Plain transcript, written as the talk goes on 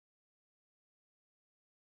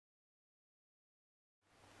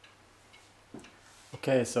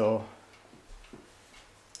Okay, so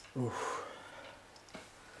oof, you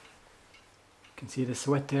can see the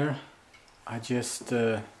sweat there. I just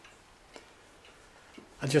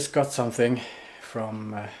got something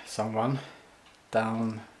from someone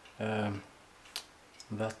down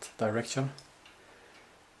that direction.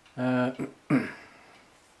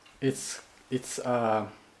 It's a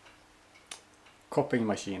copying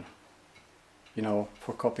machine, you know,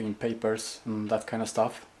 for copying papers and that kind of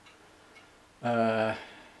stuff.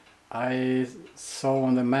 I saw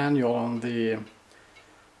on the manual on the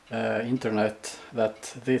internet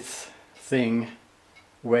that this thing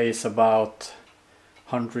weighs about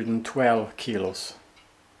 112 kilos.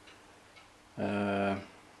 I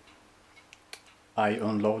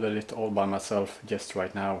unloaded it all by myself just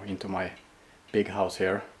right now into my big house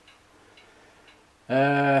here.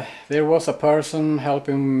 There was a person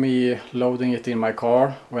helping me loading it in my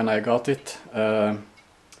car when I got it.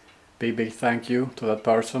 Big thank you to that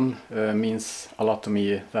person, means a lot to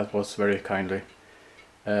me. That was very kindly.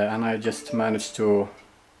 And I just managed to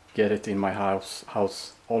get it in my house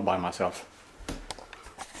all by myself.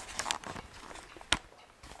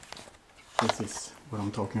 This is what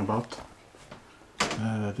I'm talking about.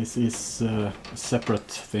 This is a separate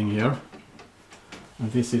thing here.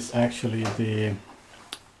 And this is actually the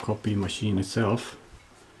copy machine itself.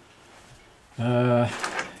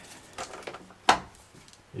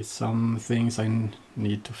 It's some things I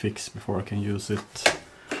need to fix before I can use it.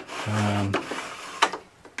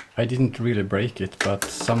 I didn't really break it, but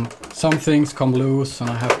some things come loose and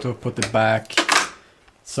I have to put it back.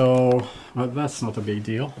 So well, that's not a big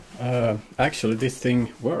deal. Actually this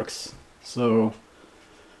thing works. So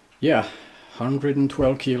yeah,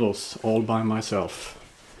 112 kilos all by myself.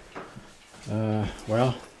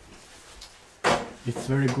 Well, it's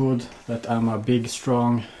very good that I'm a big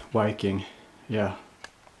strong Viking. Yeah.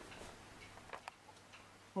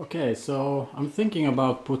 Okay, so I'm thinking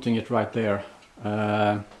about putting it right there.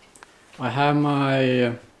 I have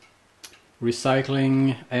my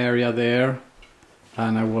recycling area there,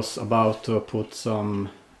 and I was about to put some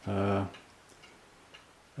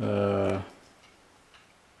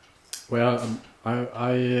well,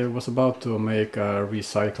 I was about to make a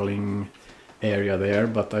recycling area there,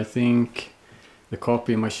 but I think the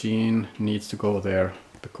copy machine needs to go there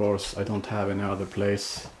because I don't have any other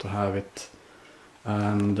place to have it,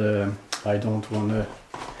 and I don't want to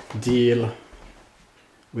deal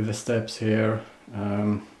with the steps here.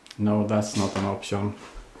 No, that's not an option.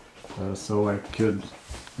 So I could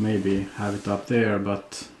maybe have it up there,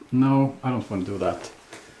 but no, I don't want to do that.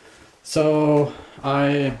 So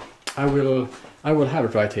I will have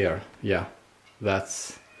it right here. Yeah,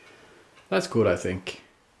 that's good, I think.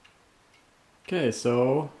 Okay,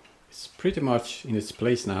 so it's pretty much in its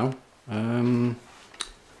place now.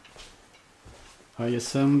 I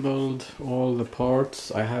assembled all the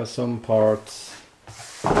parts. I have some parts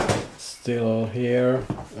still here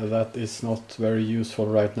that is not very useful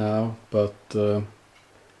right now, but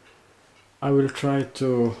I will try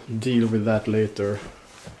to deal with that later.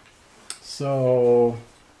 So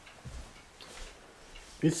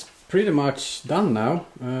it's pretty much done now.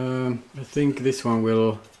 I think this one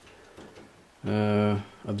will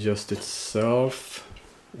adjust itself.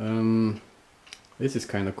 This is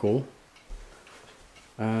kind of cool.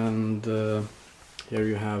 And here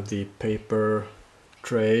you have the paper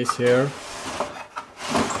trays here.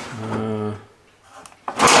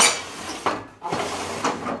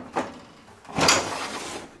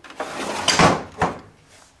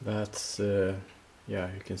 That's yeah,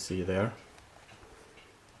 you can see there.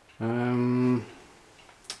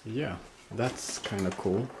 Yeah, that's kind of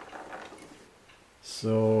cool.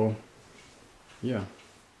 So yeah,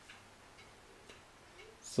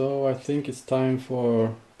 so I think it's time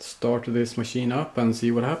for start this machine up and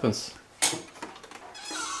see what happens.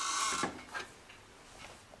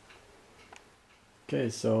 Okay,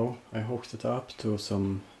 so I hooked it up to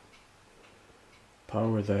some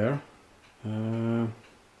power there.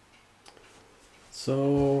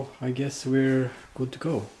 So I guess we're good to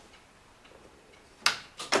go.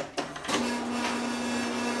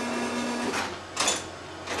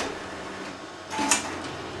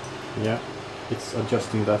 Yeah, it's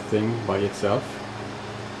adjusting that thing by itself.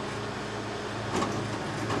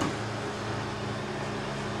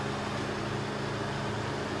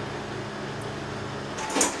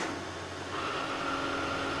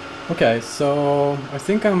 Okay, so I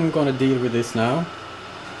think I'm gonna deal with this now.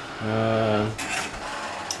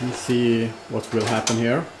 Let's see what will happen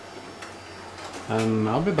here. And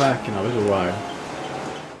I'll be back in a little while.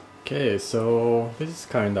 Okay, so this is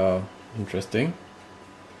kind of interesting.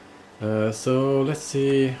 So let's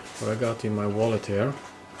see what I got in my wallet here.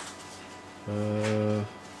 To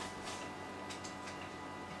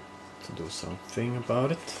do something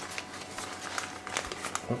about it.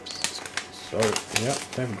 Oops. So yeah,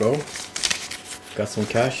 there we go. Got some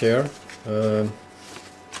cash here. I'll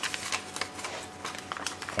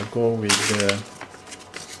go with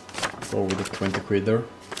the 20 quidder.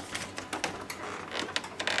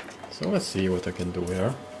 So let's see what I can do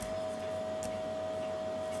here.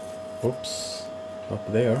 Oops,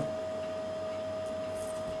 up there.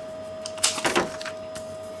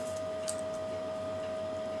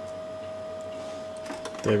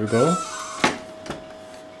 There we go.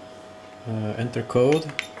 Enter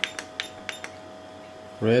code.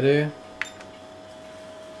 Ready.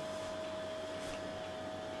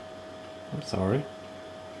 I'm sorry.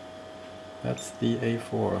 That's the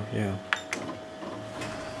A4, yeah.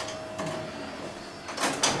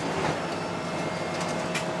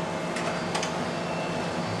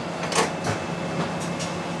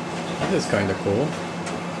 This is kinda cool.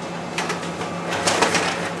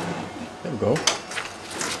 There we go.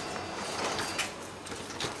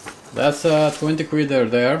 That's 20 quidder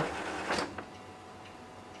there.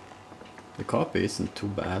 The copy isn't too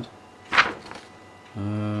bad.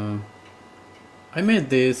 I made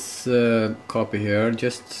this copy here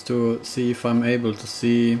just to see if I'm able to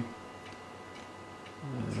see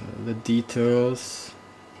the details.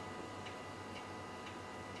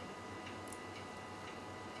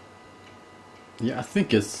 Yeah, I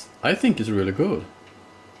think it's really good.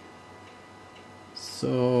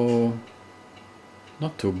 So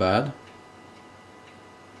not too bad.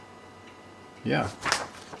 Yeah.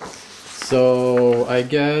 So I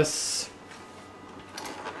guess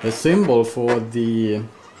the symbol for the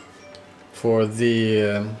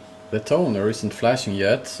toner isn't flashing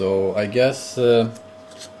yet. So I guess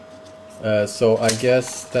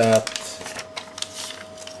that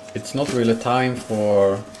it's not really time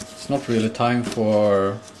for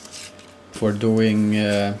doing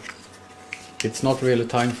the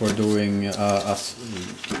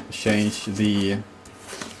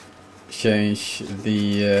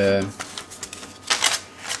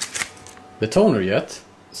toner yet.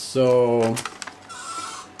 So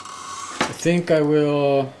I think I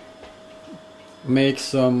will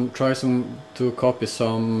try to copy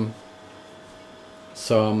some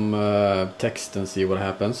text and see what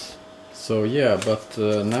happens. So yeah, but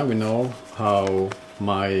now we know how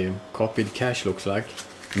my copied cache looks like.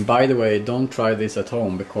 And by the way, don't try this at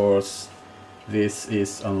home, because this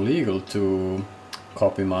is illegal to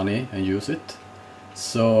copy money and use it.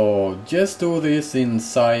 So just do this in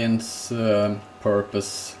science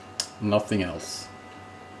purpose, nothing else.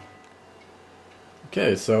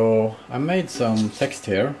 Okay, so I made some text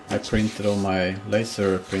here. I printed on my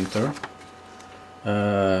laser printer.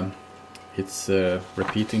 It's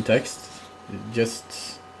repeating text,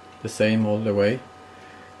 just the same all the way,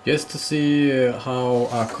 just to see how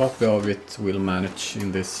a copy of it will manage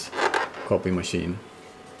in this copy machine.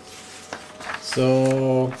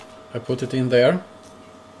 So I put it in there,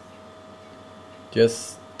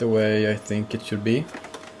 just the way I think it should be.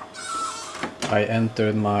 I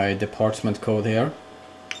entered my department code here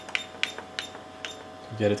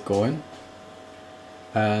to get it going,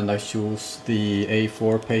 and I choose the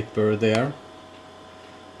A4 paper there,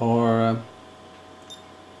 or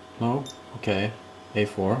no, okay,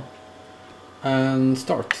 A4, and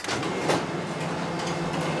start.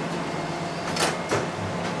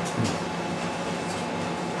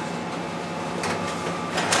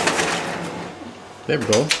 There we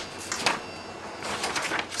go.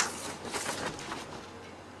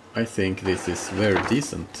 I think this is very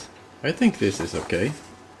decent. I think this is okay.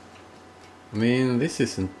 I mean, this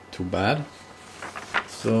isn't too bad.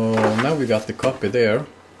 So now we got the copy there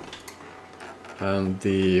and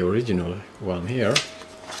the original one here.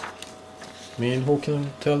 I mean, who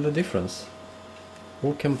can tell the difference?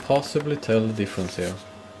 Who can possibly tell the difference here?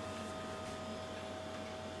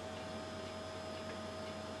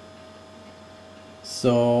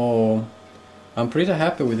 So I'm pretty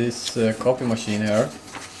happy with this copy machine here,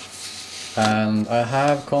 and I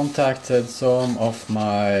have contacted some of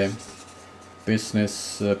my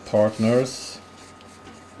business partners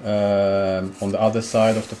on the other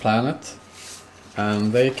side of the planet,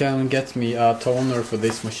 and they can get me a toner for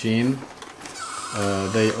this machine.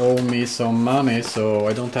 They owe me some money, so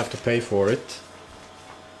I don't have to pay for it.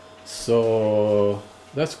 So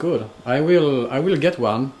that's good. I will get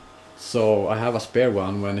one, so I have a spare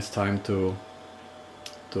one when it's time to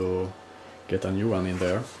get a new one in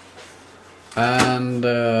there. And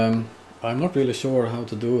I'm not really sure how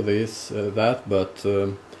to do this but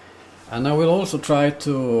And I will also try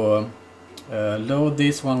to load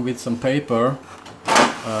this one with some paper.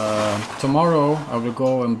 Tomorrow I will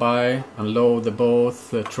go and buy and load the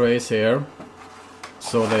both trays here,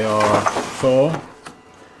 so they are full.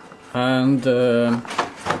 And yeah,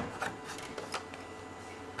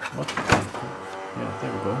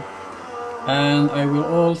 there we go. And I will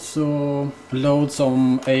also load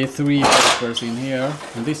some A3 papers in here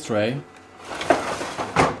in this tray.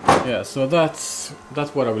 Yeah, so that's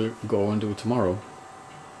what I will go and do tomorrow.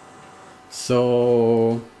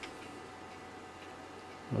 So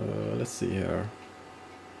let's see here.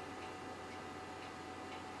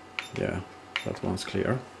 Yeah, that one's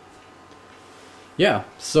clear. Yeah,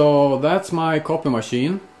 so that's my copy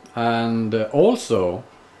machine, and also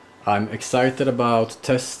I'm excited about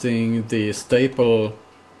testing the staple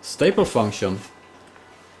function.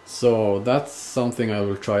 So that's something I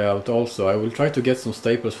will try out also. I will try to get some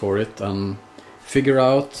staples for it and figure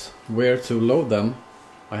out where to load them.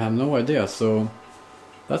 I have no idea, so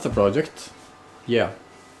that's a project. Yeah,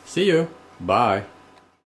 see you, bye.